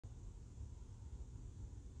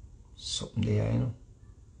Something there, you know.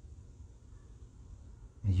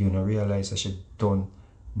 You don't realize that she done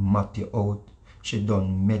map you out. She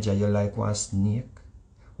done measure you like one snake.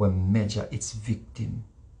 When measure its victim.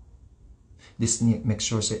 The snake makes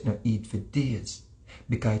sure it not eat for days.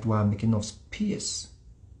 Because it want make enough space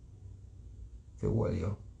for hold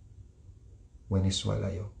you when it swallow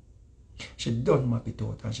you. She done map it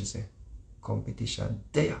out and she say, competition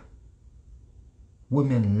there.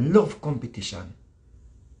 Women love competition.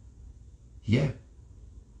 Yeah.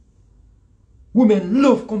 Women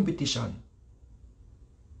love competition.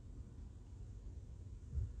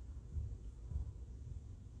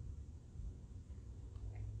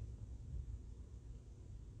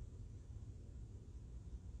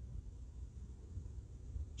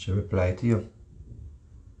 She replied to you.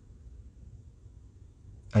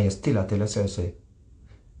 And you still tell yourself, say,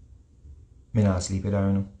 me not sleep with her,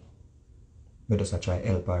 you know. Me just try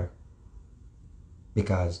help her.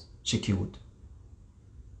 Because she cute.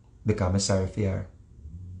 Because I'm sorry for her.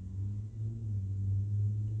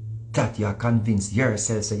 That you convince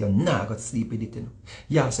yourself, say, you're not going to sleep with it, you know.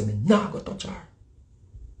 You say, me not going to touch her.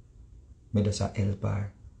 Me just help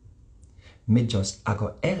her. Me just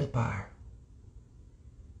go help her.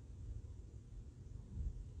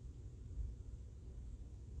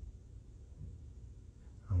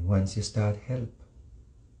 Once you start help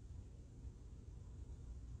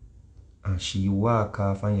and she walk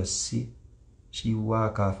off and you see she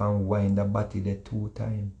walk off and wind the body there 2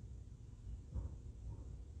 times.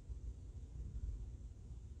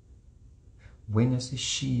 When you see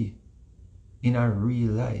she in a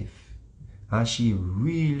real life and she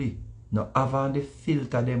really not have on the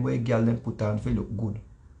filter them where girl them put on for look good.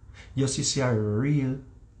 You see a real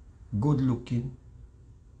good looking,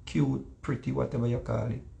 cute, pretty, whatever you call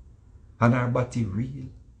it. And her body real.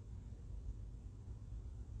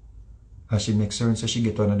 And she makes certain so she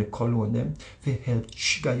get one of the cologne them to help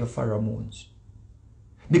trigger your pheromones.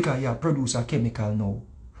 Because you produce a chemical now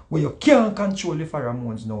where you can't control the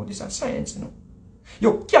pheromones now. This is science, you know.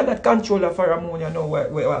 You cannot control the pheromone, you know,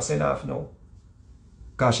 where send off now.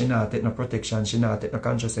 Because she not take no protection, she not take no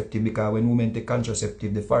contraceptive, because when women take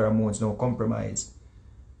contraceptive, the pheromones now compromise.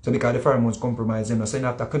 So because the pheromones compromise, they no send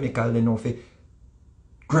off the chemical, they know to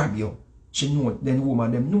grab you. She know, then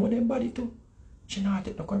woman them know their body too. She not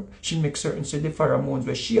take no, she make certain say the pheromones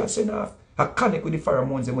where she has send off, I connect with the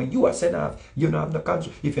pheromones, and when you are send off, you don't have no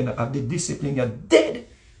control. If you don't have the discipline, you're dead.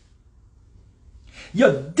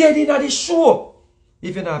 You're dead in the show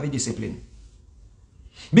if you don't have the discipline.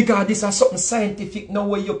 Because this is something scientific now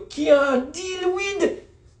where you can't deal with.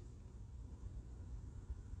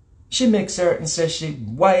 She makes certain say she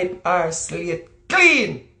wipe her slate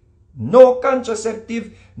clean. No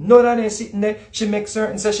contraceptive, none of them sitting there. She makes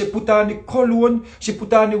certain say she put on the cologne, she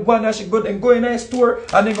put on the one and she go and go in a store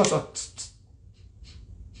and then go so.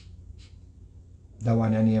 That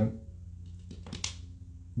one your name.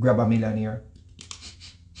 Grab a millionaire.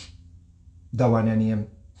 That one your name.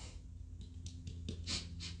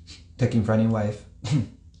 Take him from his wife.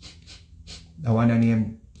 That one your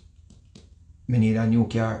name. Me need a new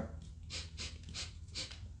car.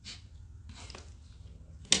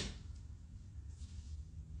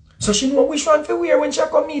 So she know which one to wear when she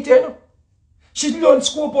come meet you, you know? She don't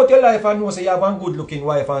scope out your life and know say you have a good looking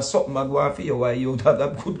wife and something I go on for you why you have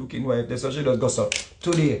that good looking wife there. So she just go so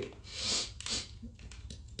today.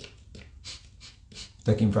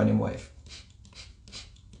 Take him from his wife.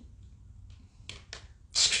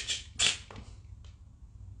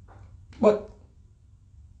 But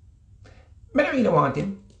I don't really want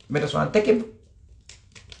him. I just want to take him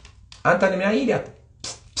and tell him I'm an idiot.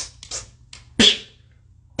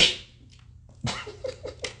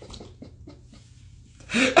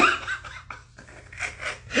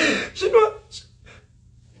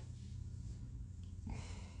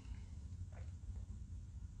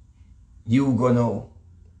 You go now,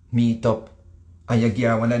 meet up, and you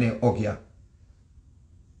get one of them hug you.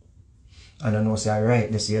 And I know say, alright,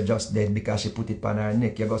 they say you're just dead because she put it on her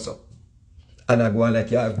neck, you go so. And I go on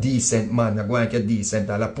like you have decent man, I go on like you're decent,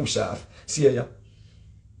 and I push off. See ya.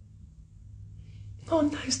 Oh,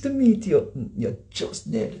 nice to meet you. You're just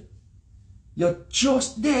dead. You're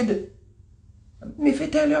just dead. Me if I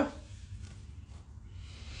tell you.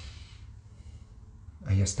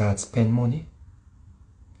 And you start spend money.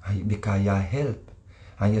 Because you help.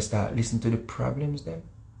 And you start listening to the problems then.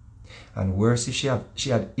 And worse if she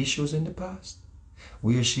had issues in the past.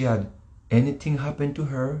 Where she had anything happen to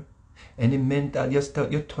her. Any mental,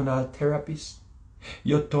 you turn all therapist.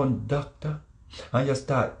 You turn doctor. And you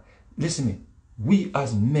start, listen to me. We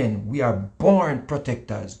as men, we are born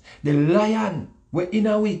protectors. The lion, we're in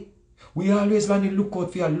a way. We always want to look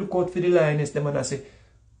out for the lioness. Them and I say,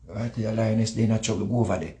 right, the lioness, they not trouble. Go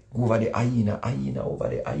over there. Go over there. Hyena over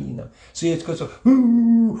there. Hyena. So it's because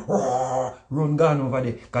run gone over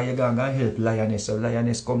there. Because you're going to help lioness. So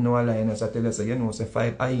lioness come now, lioness. I tell you, so, you know, say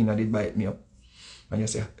 5 hyena did bite me up. And you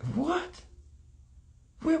say, what?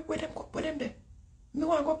 Where them there? Me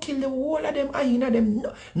want to go kill the whole of them hyena them.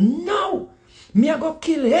 No. Me I go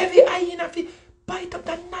kill every hyena fi bite up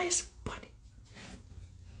that nice body.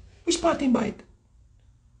 Which part him bite?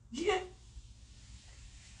 Yeah.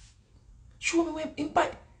 Show me where him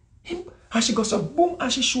bite. Him. And she goes so boom,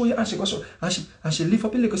 and she show you, and she goes so, and she lift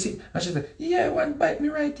up a little seat, and she say, yeah, one bite me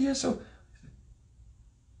right here, so.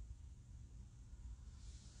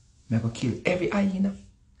 Me I go kill every hyena.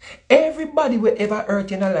 Everybody will ever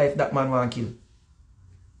hurt in a life that man want to kill.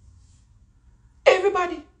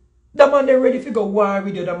 Everybody. The man they ready to go war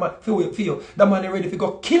with you, the man for you. The man they ready to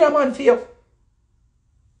go kill a man for you.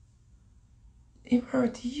 Him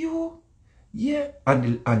hurt you. Yeah.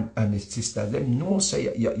 And the sisters, them know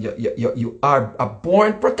say you are a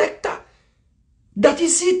born protector. That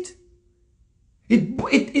is it.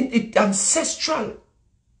 It ancestral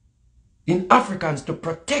in Africans to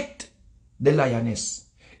protect the lioness.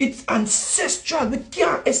 It's ancestral. We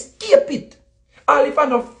can't escape it. All if I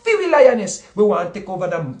know feel lioness, we want to take over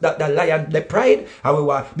the lion, the pride, and we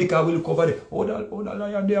want, because we look over the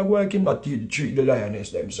lion, they are working, not to treat the lioness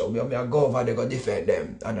them. So we are go over there, go defend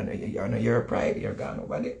them. And you're pride, you're gone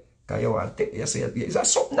over there. Because you want to take, you say, is that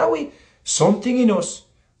something that something in us,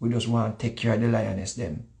 we just want to take care of the lioness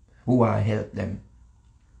them. We want to help them.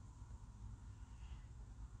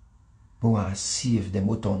 We want to save them.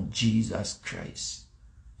 We turn Jesus Christ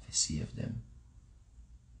to save them.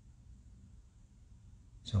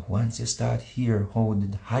 So once you start hear how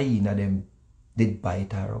the hyena them did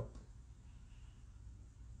bite her up,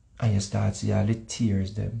 and you start see all the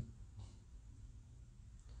tears them,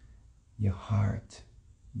 your heart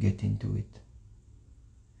get into it.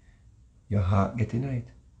 Your heart get into it.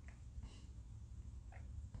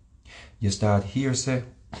 You start hear say,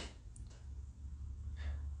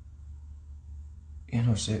 you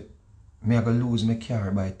know, say, me I go lose my car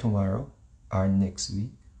by tomorrow or next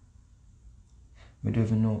week. I don't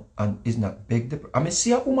even know, and it's not beg the. I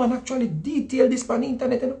see a woman actually detail this on the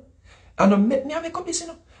internet, you know. And me I make up this, you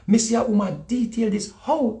know. Me see a woman detail this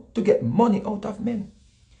how to get money out of men.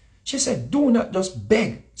 She said, do not just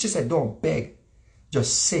beg. She said, don't beg.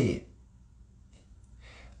 Just say.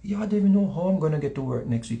 Yeah, I don't even know how I'm gonna get to work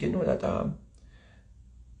next week. You know that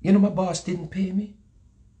you know my boss didn't pay me.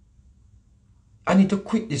 I need to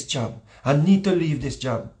quit this job. I need to leave this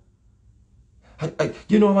job.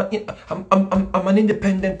 You know, I'm an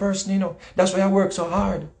independent person, you know. That's why I work so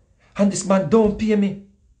hard. And this man don't pay me.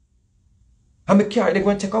 And my car, they're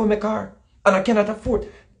going to take out my car. And I cannot afford.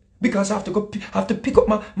 Because I have to pick up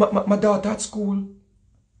my daughter at school.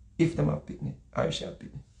 If them have pick me. I shall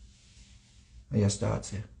pick me. And you start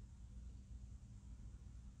saying,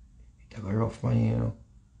 it's a rough money, you know.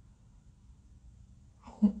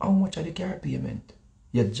 How much are the car payment?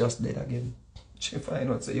 You're just dead again. She find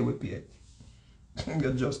out, so you will pay it.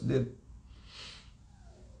 You're just dead.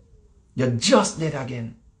 You're just dead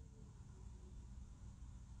again.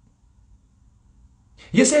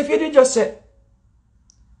 You say if you did just say,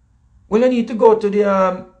 well, I need to go to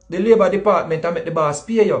the labor department and make the boss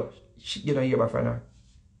pay you. You don't hear back from her.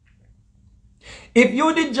 If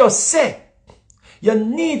you did just say, you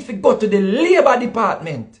need to go to the labor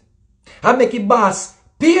department and make the boss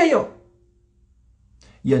pay you,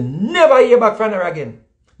 you never hear back from her again.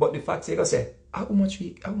 But the fact is, you go say, how much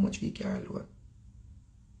we carry loan?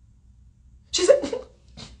 She said,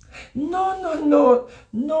 no,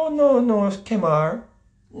 CMR.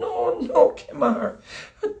 No, CMR.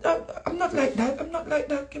 I'm not like that. I'm not like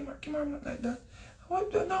that, CMR. I'm not like that.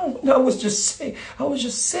 No, I was just saying. I was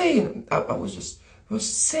saying.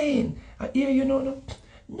 Yeah, you know,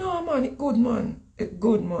 no, man, it's good, man. It's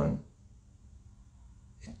good, man.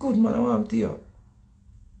 It's good, man. I want to you.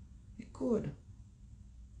 It's good.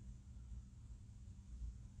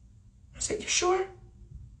 I said, you sure?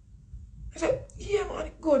 I said, yeah, man,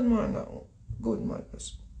 it's good, man. Now. Good, man.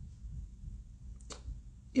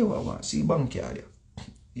 You want to see bank card?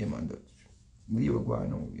 Yeah, man. You go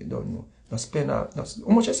now. You don't know. Now spend out. How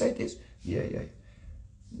much I say it is? Yeah.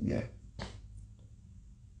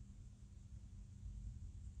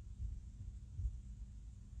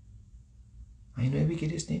 And you know the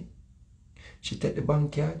wickedest thing? She take the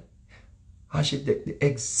bank card and she take the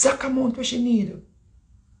exact amount what she need.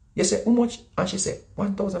 You say, how much? And she say,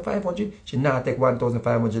 1,500. She not take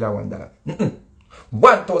 $1,501.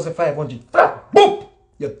 1,500. Flat. Boop!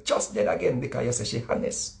 You're just dead again because you say she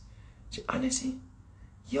honest. She honestly,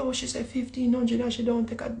 yo, she said 1,500 and she don't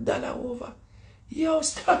take $1 over. Yo,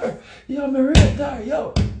 star, yo, me right there,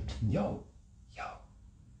 yo.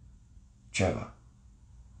 Trevor,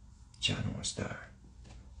 John was star.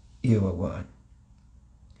 You were one.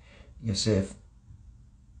 You say,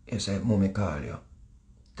 mommy call you.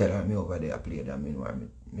 Tell her me over there play that me know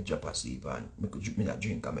me drop asleep and me not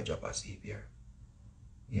drink and me drop asleep here.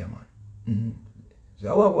 Yeah, man.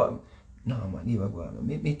 So what? No, man, you go on.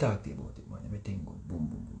 Me talk to you about it, man. Everything good. Boom,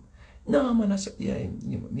 boom, boom. No, man, I said, yeah,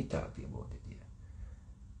 me talk to you about it, yeah.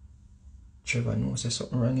 Trevor knows say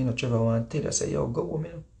something wrong, you know. Trevor want to tell you, I say, yo, go home,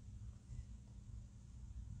 you know.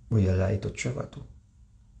 Will you lie to Trevor too?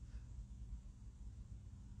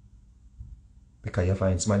 Because you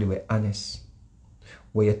find somebody who honest.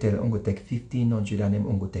 Where you tell I'm going to take 1,500 and them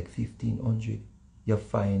I'm going to take 1,500. You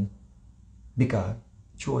find, because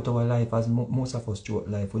throughout our life, as most of us throughout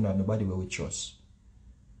life, we don't have nobody where we trust.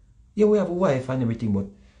 Yeah, we have a wife and everything, but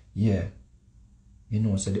yeah, you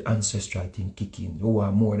know, so the ancestral thing kick in. We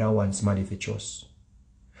want more than one somebody for trust.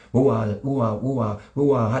 We want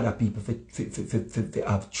other people for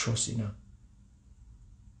have trust, you know.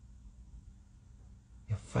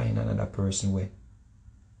 You find another person where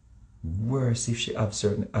worse if she have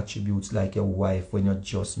certain attributes like your wife when you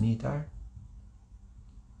just meet her.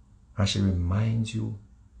 And she reminds you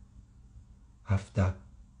of that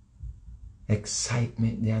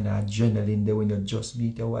excitement there and the adrenaline there when you just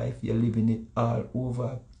meet your wife. You're living it all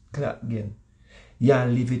over again. You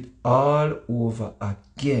live it all over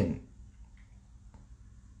again.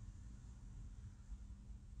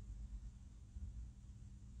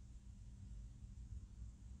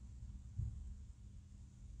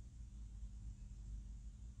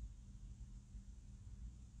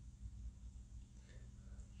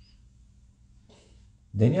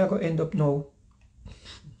 Then you're going to end up now.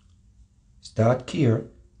 Start care.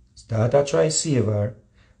 Start to try save her.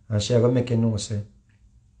 And she's going to make you know, say,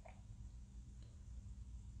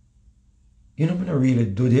 you know, I'm not really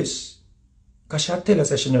do this. Because she'll tell us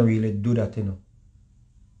that she don't really do that, you know.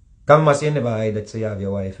 Because you never hide that so you have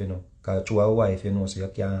your wife, you know. Because through a wife, you know, so you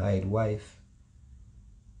can't hide wife.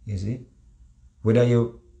 You see? Whether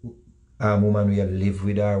you a woman where you live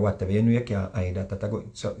with her or whatever, you know you can't hide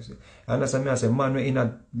that. So, and that's why I say, man, we're in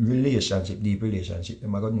a relationship, deep relationship,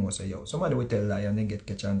 them are going to know, say, yo, somebody will tell lie and then get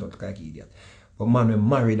catch and don't like idiot. But man, we're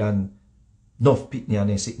married and enough pitney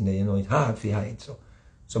and then sitting there, you know, it's hard to hide.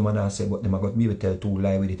 So man, I say, but them are going to be able to tell two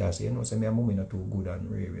lie with it and say, you know, say, my mom is not too good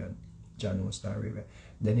and rare and John will start rare.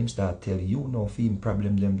 Then him start tell you no film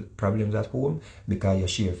problems at home because you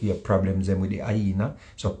share for your problems them with the hyena.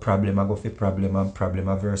 So problem I go for problem and problem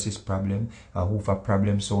versus problem. And who for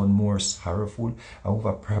problem sound more sorrowful. And who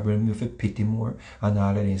for problem you for pity more. And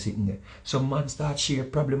all of them sitting there. So man start share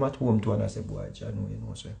problem at home too and I say, boy, John, you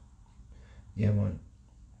know, so yeah man.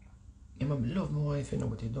 Yeah man, love my wife, you know,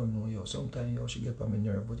 but you don't know, yo. Sometimes yo, she get on my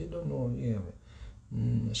nerve, but you don't know, yeah man.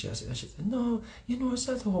 She said, no, you know,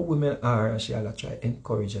 that's how women are. And she try to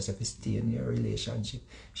encourage herself to stay in your relationship.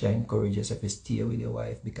 She encourages herself to stay with your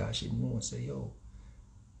wife because she knows, say, yo,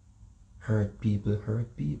 hurt people.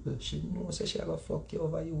 She knows that she gonna fuck you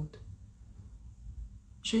over youth.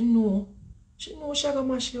 She know she gonna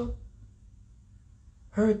mash you up.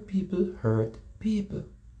 Hurt people.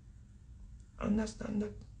 Understand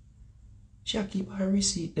that? She keep her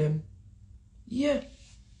receipt them. Yeah.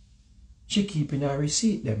 She keeping her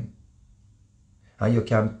receipt them. And you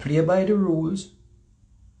can play by the rules.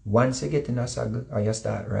 Once you get in a saddle and you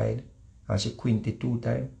start ride, and she quint it 2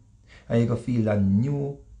 times, and you go feel that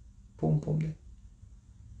new pum there.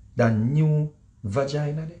 That new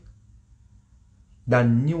vagina there. That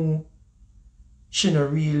new, she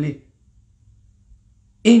not really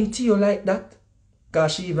into you like that.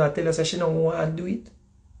 Because she even tell us that she don't want to do it.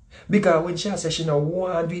 Because when she says she don't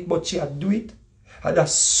want to do it, but she do it. And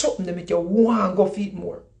that's something that make you want to go feed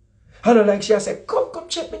more. I don't like she said, come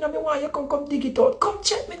check me now, me want you, come dig it out. Come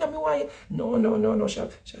check me now, me want you. No, she,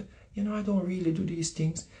 you know, I don't really do these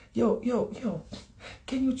things. Yo,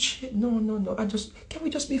 can you check? No, can we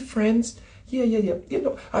just be friends? Yeah. You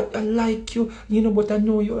know, I like you, you know, but I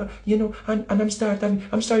know you, you know, and I'm starting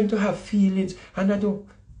to have feelings, and I don't.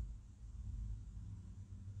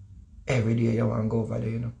 Every day you want to go over there,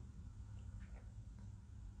 you know.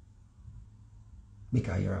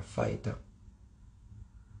 Because you're a fighter.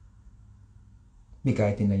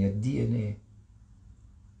 Because it's in your DNA.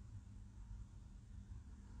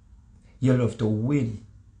 You love to win.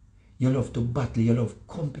 You love to battle. You love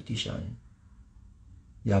competition.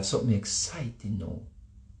 You have something exciting now.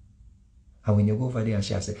 And when you go over there and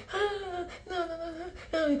she say,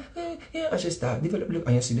 no, and she start develop, look,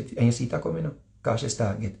 and you see it coming up. Because she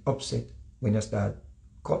start get upset when you start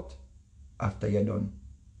cut after you're done.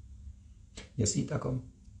 You see it come.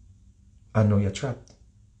 And now you're trapped.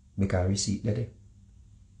 Because receipt there.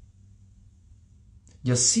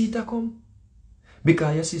 You see it come.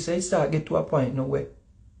 Because you see say it start get to a point now where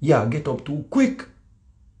you get up too quick.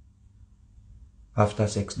 After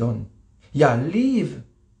sex done. You leave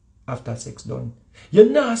after sex done. You're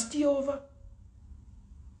nasty over.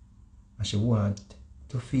 And she want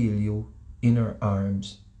to feel you in her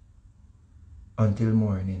arms until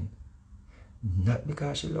morning. Not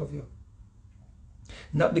because she love you.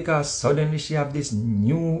 Not because suddenly she have this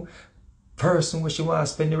new person where she want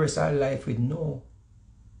to spend the rest of her life with. No.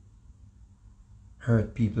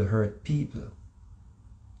 Hurt people hurt people.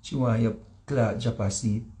 She want you to drop a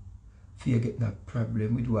seed for you get that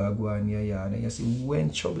problem with what go on in your yard. And you see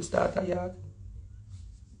when trouble start a yard.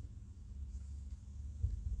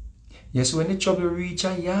 Yes, when the trouble reach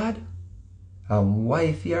a yard, and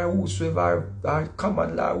wife or whosoever, or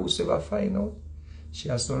common law, whosoever find out, she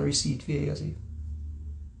has some receipt for you, see.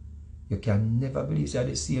 You can never believe that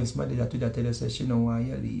the same somebody that tell you she know why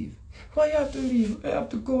you leave. Why you have to leave? I have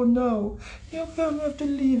to go now. You have to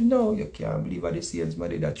leave now. You can't believe that the same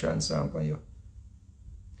somebody that transform for you.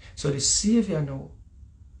 So the Savior know,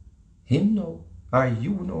 him know, or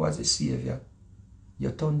you know as a Savior,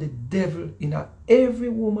 you turn the devil in every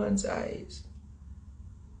woman's eyes.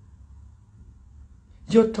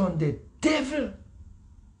 You turn the devil.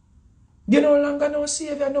 You no longer no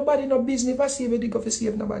Savior. Nobody no business for Savior. They go for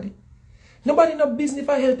save nobody. Nobody no business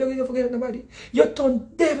for help. They go for help nobody. You turn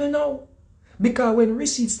devil now. Because when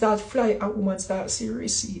receipt start fly, a woman start see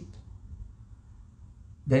receipt.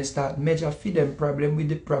 Then start measure for them problem with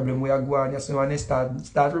the problem we are going. So when they start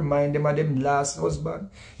remind them of them last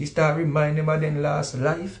husband. He start remind them of them last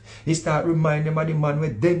life. He start remind them of the man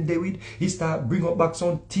with them they with. He start bring up back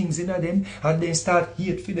some things in them. And then start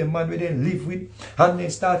hate for the man with them live with. And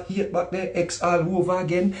then start hate back their ex all over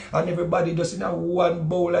again. And everybody just in a one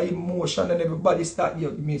bowl of emotion. And everybody start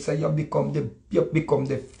you become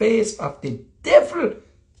the face of the devil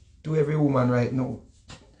to every woman right now.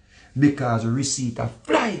 Because receipt a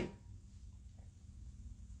fly.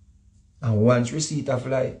 And once receipt a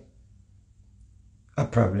fly, a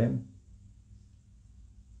problem.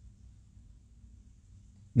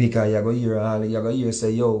 Because you go hear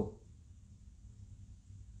say, yo,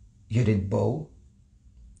 you did bow.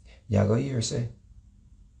 You go hear say,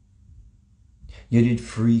 you did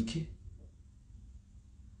freaky.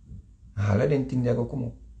 All of them things they go come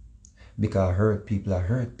up. Because hurt people are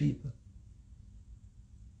hurt people.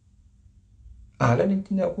 All of them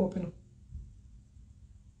things that come up, you know.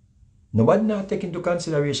 Nobody not take into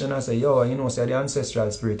consideration and say, yo, you know, say the ancestral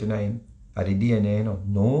spirit in him, or the DNA, you know.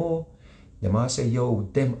 No. They must say, yo,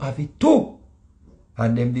 them have it too.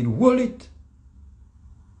 And them did hold it.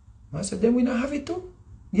 I said, them we not have it too.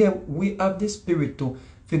 Yeah, we have the spirit to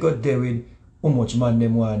figure there with how much man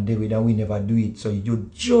them want there with and we never do it. So you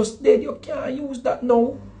just dead, you can't use that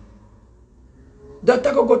now. That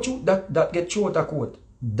go through, that get through out of court.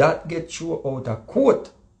 That get through out of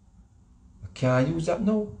court. You can't use that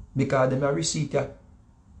now. Because them a receipt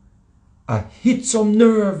I hit some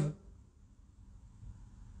nerve.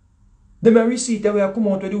 Them a receipt where come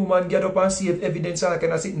out with the woman get up and save evidence and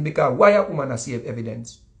kind of sitting because why a woman a save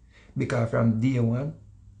evidence? Because from day one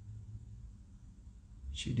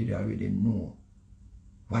she did already know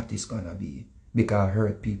what it's gonna be. Because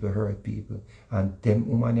hurt people. And them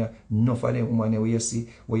woman, enough of them woman where you see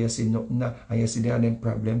nothing and you see them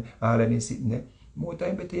problem, all of them sitting there. More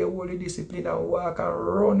time better you hold the discipline and walk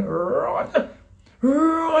and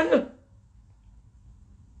run.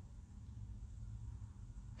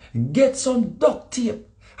 Get some duct tape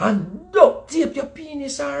and duct tape your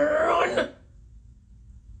penis and run.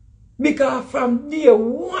 Because from day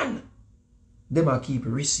one, them a keep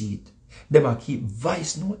receipt, them a keep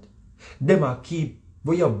voice note, them a keep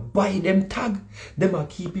where you buy them tag, them a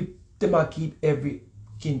keep it, them a keep every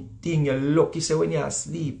thing you lucky say when you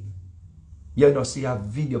asleep. You know see a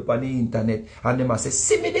video on the internet and them a say,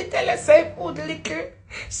 see me the tell us say food liquor,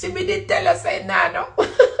 see me the tell us say nano.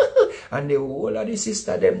 And the whole of the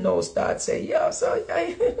sister them now start say, yo, so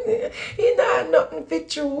you know nothing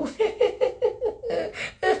fit you.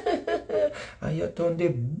 And you turn the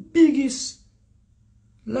biggest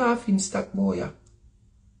laughing stock boy.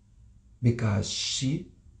 Because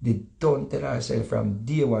she don't tell herself from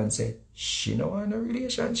day one say she no want a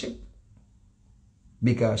relationship.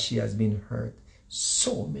 Because she has been hurt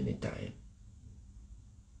so many times.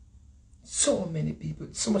 So many people.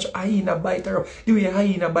 So much hyena bite her up. The way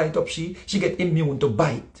hyena bite up she get immune to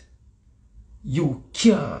bite. You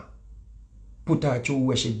can't put her through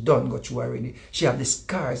where she done go through already. She have the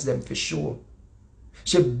scars them for sure.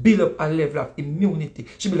 She build up a level of immunity.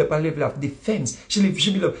 She build up a level of defense. She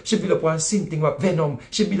build up one something of venom.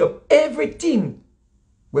 She build up everything.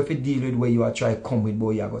 Where if you deal with where you are try come with,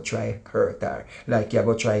 boy, you are going to try hurt her. Like you are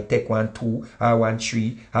going to try take 1, 2, or 1,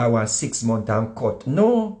 3, or 1, 6 months and cut.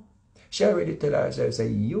 No. She already tell herself, say,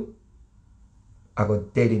 you I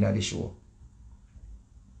got dead in the show.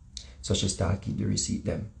 So she start keep the receipt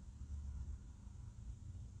them.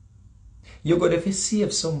 You got to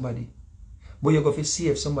save somebody. But you got to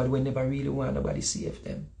save somebody when never really want nobody save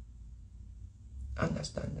them.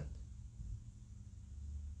 Understand that?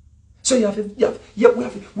 So we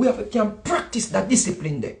have to can practice that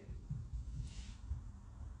discipline there.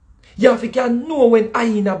 You have to can know when I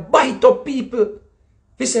in a bite up people.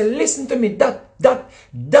 They say, listen to me,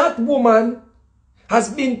 that woman has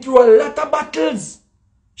been through a lot of battles.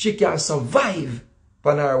 She can survive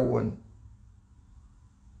on her own.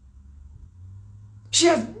 She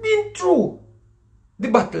has been through the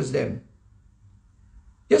battles them.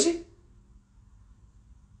 You see?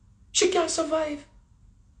 She can survive.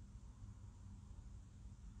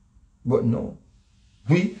 But no,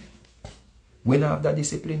 we don't have that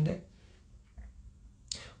discipline there.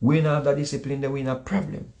 We don't have that discipline there, we in a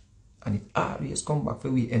problem. And it always come back for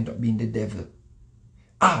we end up being the devil.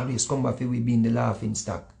 Always come back for we being the laughing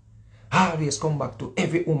stock. Always come back to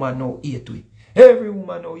every woman now hate we. Every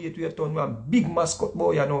woman now hate we turn one big mascot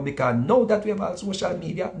boy, you know, because now that we have all social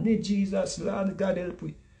media, need Jesus, Lord God help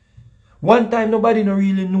we. One time nobody no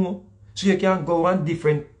really know. So you can go on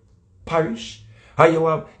different parish.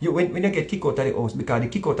 When you get kicked out of the house, because the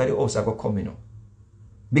kick out of the house are going to come, you know.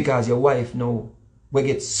 Because your wife now will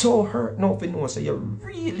get so hurt now if you know, so you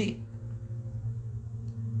really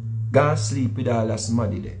gonna sleep with all that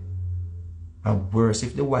somebody there. And worse,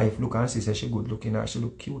 if the wife look and say she good looking or she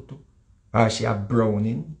look cute too. Or she have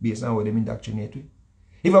browning, based on how them indoctrinate with.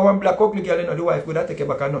 If I want black ugly girl, you know, the wife would have take her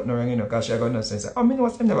back and nothing wrong, you know, because she got nonsense. I mean,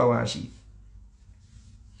 what's them never want she.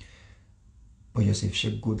 But you see, if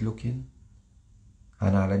she good looking,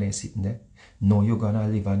 and all of them sitting there. Now you're going to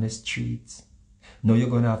live on the streets. Now you're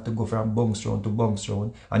going to have to go from bunks round to bunks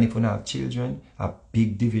round. And if you don't have children, a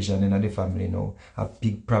big division in the family now. A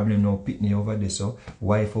big problem now, pitney over there, so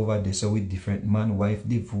wife over there, so with different man, wife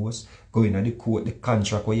divorce, going to the court, the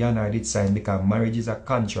contract where you and I did sign, because marriage is a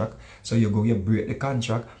contract. So you go, you break the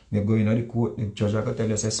contract, you go in the court, the judge will tell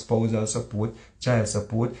you, say, spousal support, child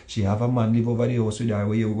support. She have a man live over the house with her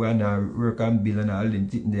where you go and work and bill and all them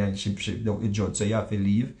things there, and she the judge, so you have to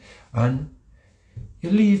leave. And you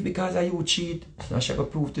leave because of you cheat, and she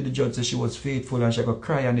could prove to the judge that she was faithful, and she could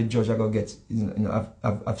cry, and the judge could get, you know,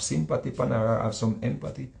 have sympathy for her, or have some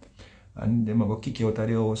empathy. And them go kick you out of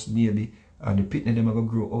the house maybe, and the pitney them go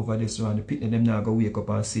grow over this one, and the pitney them now go wake up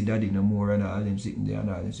and see daddy no more, and all them sitting there and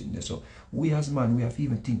all them sitting there. So we as man, we have to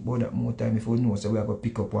even think about that more time if we know, so we are going to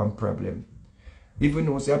pick up one problem. If we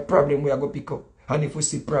know say a problem, we are going to pick up. And if we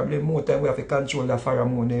see problem, more time we have to control the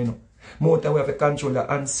pheromone, you know. More time we have to control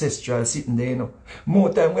the ancestral sitting there, you know.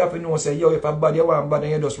 More time we have to know, say, yo, if a body want bad,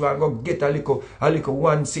 and you just want to go get a little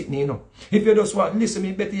one sitting, you know. If you just want, listen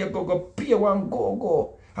me, better you go pay one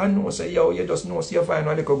go. And know, say, yo, you just know, say, you find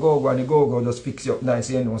one little go, and the go just fix you up nice,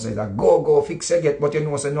 you know, say, that go fix you get, but you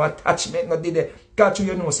know, say, no attachment, no did it. Catch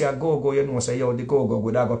you know, say, a go, you know, say, yo, the go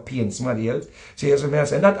would have got pain somebody else. So you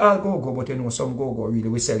say, not all go, but you know, some go really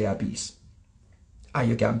will sell you a piece. And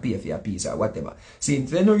you can pay for your piece or whatever.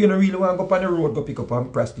 Since you know you don't really want to go on the road, go pick up a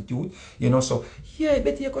prostitute, you know, so yeah,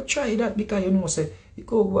 better you could try that, because you know, say, you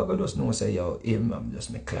go just know, say, yo, I'm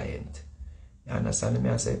just my client. You understand me?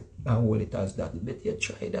 I say, I hold it as that. Better you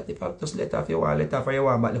try that. If I just let off, you want, let off, you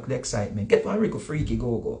want, but look the excitement. Get one little freaky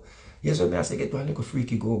go. Yes, so I say, get one little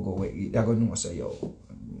freaky go. They're going to know, say, yo,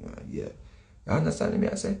 yeah. You understand me?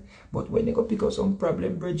 I say, but when you go pick up some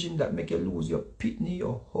problem, bridging that make you lose your pitney,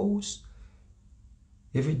 your house,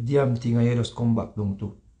 every damn thing, and you just come back down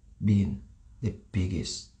to being the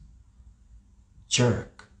biggest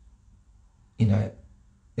jerk in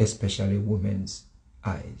especially women's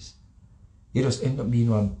eyes. You just end up being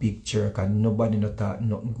one big jerk, and nobody not talk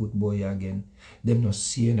nothing good boy again. Them not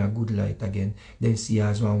see you in a good light again. Then see you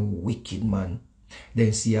as one wicked man.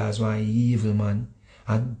 Then see you as one evil man.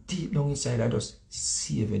 And deep down inside, I just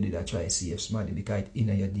save it. I try to save somebody because it's in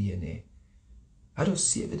your DNA. I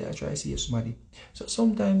just save it. I try to save somebody. So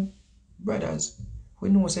sometimes, brothers, we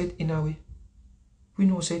know say it in a way. We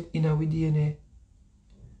know say it in our DNA.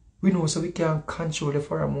 We know so we can control the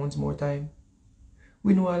pheromones more time.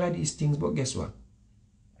 We know all of these things, but guess what?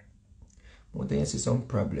 When you see some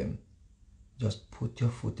problem, just put your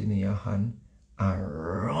foot in your hand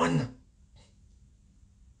and run.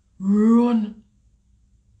 run.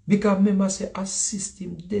 Because remember say a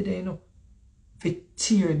system dead, you know, to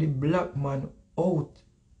tear the black man out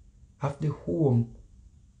of the home.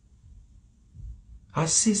 A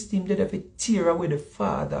system dead to tear away the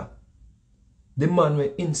father. The man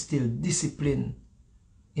will instill discipline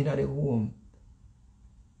in the home.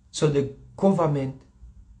 So the government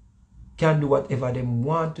can do whatever they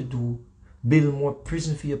want to do. Build more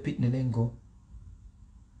prison for your pitney then go.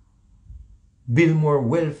 Build more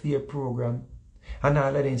welfare program. And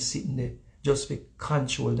all of them sitting there just to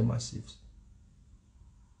control the masses.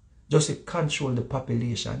 Just to control the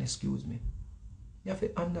population, excuse me. You have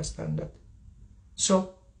to understand that.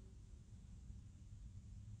 So,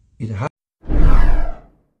 it has